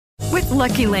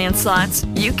Lucky Land Slots,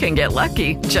 you can get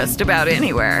lucky just about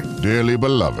anywhere. Dearly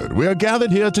beloved, we are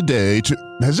gathered here today to...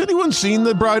 Has anyone seen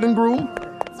the bride and groom?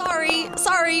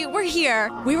 Sorry, we're here.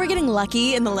 We were getting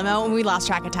lucky in the limo and we lost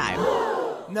track of time.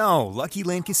 No, Lucky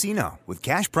Land Casino, with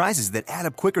cash prizes that add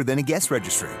up quicker than a guest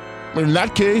registry. In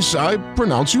that case, I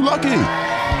pronounce you lucky.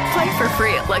 Play for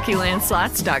free at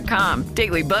LuckyLandSlots.com.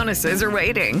 Daily bonuses are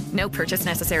waiting. No purchase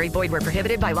necessary. Void where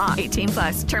prohibited by law.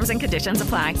 18+. Terms and conditions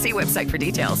apply. See website for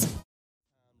details.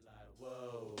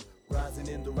 Rising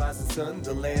in the rising sun,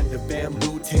 the land of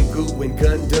bamboo, Tengu, and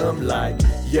Gundam. Like,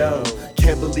 yo,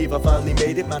 can't believe I finally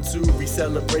made it. Matsuri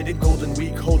celebrated Golden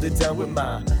Week, hold it down with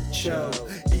my cho.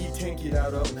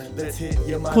 Let's hit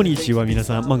your mind. こんにちは皆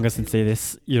さん、漫画先生で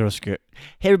す。よろしく。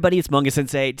Hey everybody, it's Manga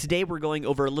Sensei. Today we're going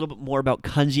over a little bit more about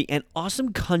kanji and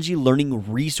awesome kanji learning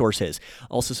resources.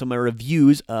 Also some of my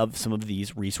reviews of some of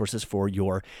these resources for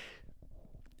your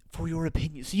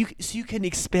opinion, so you can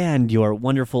expand your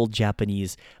wonderful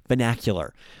Japanese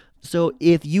vernacular. So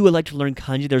if you would like to learn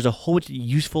kanji, there's a whole bunch of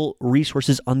useful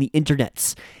resources on the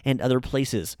internets and other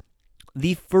places.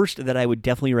 The first that I would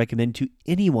definitely recommend to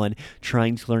anyone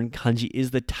trying to learn kanji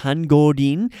is the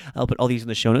Tangodin. I'll put all these in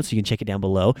the show notes so you can check it down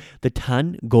below. The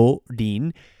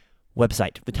Tangodin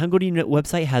website. The Tangodin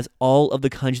website has all of the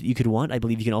kanji that you could want. I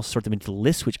believe you can also sort them into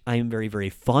lists, which I am very, very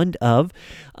fond of.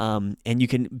 And you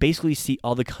can basically see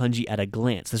all the kanji at a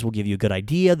glance. This will give you a good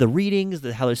idea. The readings,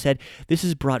 how they're said. This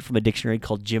is brought from a dictionary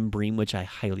called Jim Bream, which I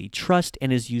highly trust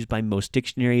and is used by most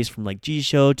dictionaries from like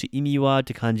Jisho to Imiwa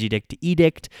to Kanjidict to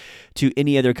Edict to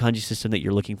any other kanji system that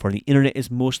you're looking for. The internet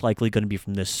is most likely going to be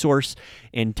from this source,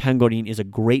 and Tangodin is a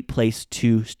great place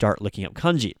to start looking up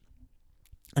kanji.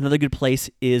 Another good place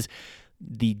is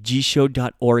the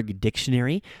jisho.org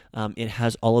dictionary. It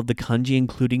has all of the kanji,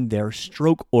 including their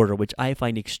stroke order, which I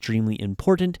find extremely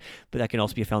important, but that can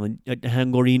also be found in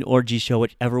Tangodin or Jisho,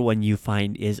 whichever one you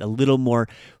find is a little more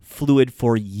fluid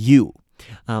for you.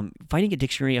 Finding a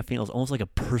dictionary, I feel, is almost like a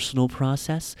personal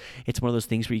process. It's one of those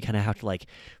things where you kind of have to like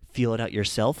feel it out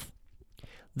yourself.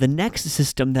 The next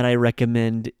system that I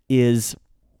recommend is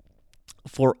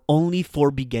for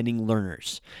beginning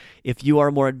learners. If you are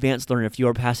a more advanced learner, if you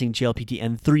are passing JLPT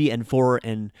N3,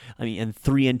 N4, N3,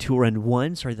 N2, or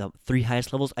N1, the three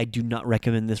highest levels, I do not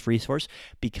recommend this resource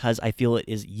because I feel it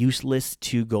is useless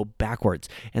to go backwards.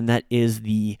 And that is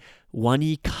the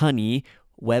WaniKani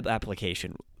web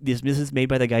application. This is made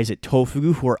by the guys at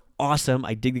Tofugu, who are awesome.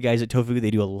 I dig the guys at Tofugu. They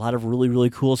do a lot of really,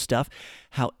 really cool stuff.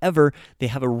 However, they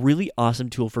have a really awesome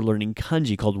tool for learning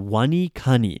kanji called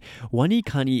WaniKani.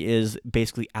 WaniKani is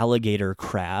basically alligator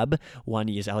crab.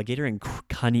 Wani is alligator and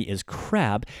Kani is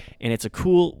crab. And it's a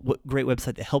cool, great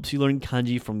website that helps you learn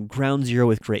kanji from ground zero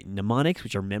with great mnemonics,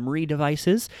 which are memory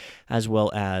devices, as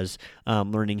well as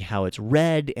learning how it's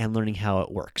read and learning how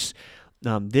it works.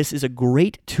 This is a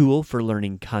great tool for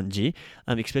learning kanji,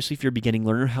 especially if you're a beginning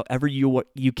learner. However,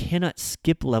 you cannot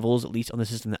skip levels, at least on the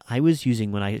system that I was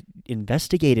using when I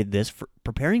investigated this for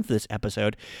preparing for this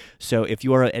episode. So if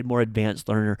you are a more advanced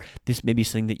learner, this may be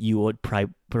something that you would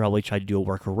probably try to do a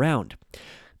workaround.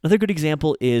 Another good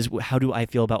example is how do I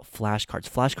feel about flashcards.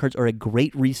 Flashcards are a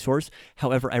great resource.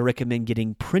 However, I recommend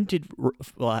getting printed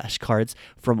flashcards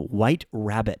from White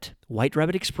Rabbit. White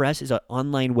Rabbit Express is an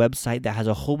online website that has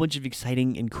a whole bunch of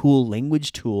exciting and cool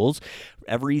language tools.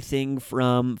 Everything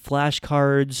from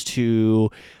flashcards to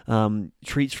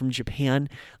treats from Japan.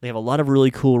 They have a lot of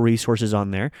really cool resources on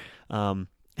there.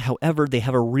 However, they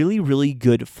have a really, really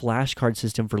good flashcard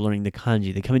system for learning the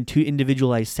kanji. They come in two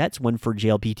individualized sets, one for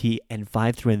JLPT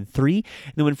N5 through N3,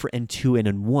 and then one for N2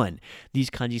 and N1. These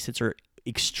kanji sets are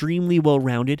extremely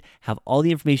well-rounded, have all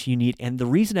the information you need, and the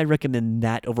reason I recommend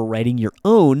that over writing your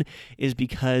own is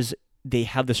because they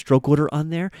have the stroke order on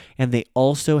there, and they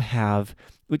also have,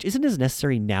 which isn't as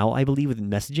necessary now, I believe, with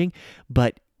messaging,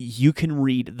 but you can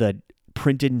read the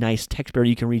printed nice text better.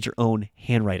 You can read your own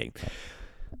handwriting.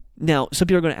 Now, some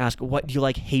people are going to ask, what do you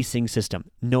like Heising system?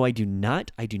 No, I do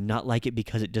not. I do not like it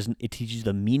because it teaches you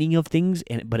the meaning of things,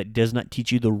 but it does not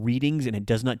teach you the readings, and it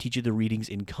does not teach you the readings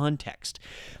in context.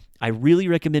 I really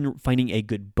recommend finding a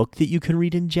good book that you can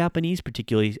read in Japanese,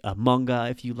 particularly a manga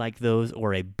if you like those,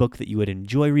 or a book that you would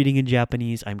enjoy reading in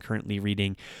Japanese. I'm currently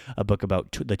reading a book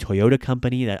about the Toyota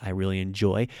company that I really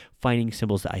enjoy, finding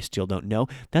symbols that I still don't know.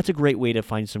 That's a great way to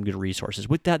find some good resources.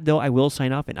 With that, though, I will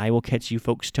sign off, and I will catch you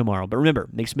folks tomorrow. But remember,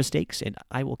 make some mistakes, and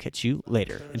I will catch you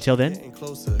later. Until then,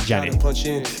 Jane.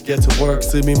 Get to work,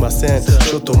 すみません。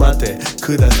ちょっと待って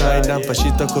ください。ナンパ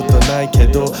したことないけ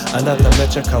ど、あなため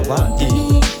ちゃ可愛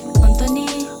い。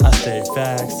I say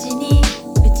facts.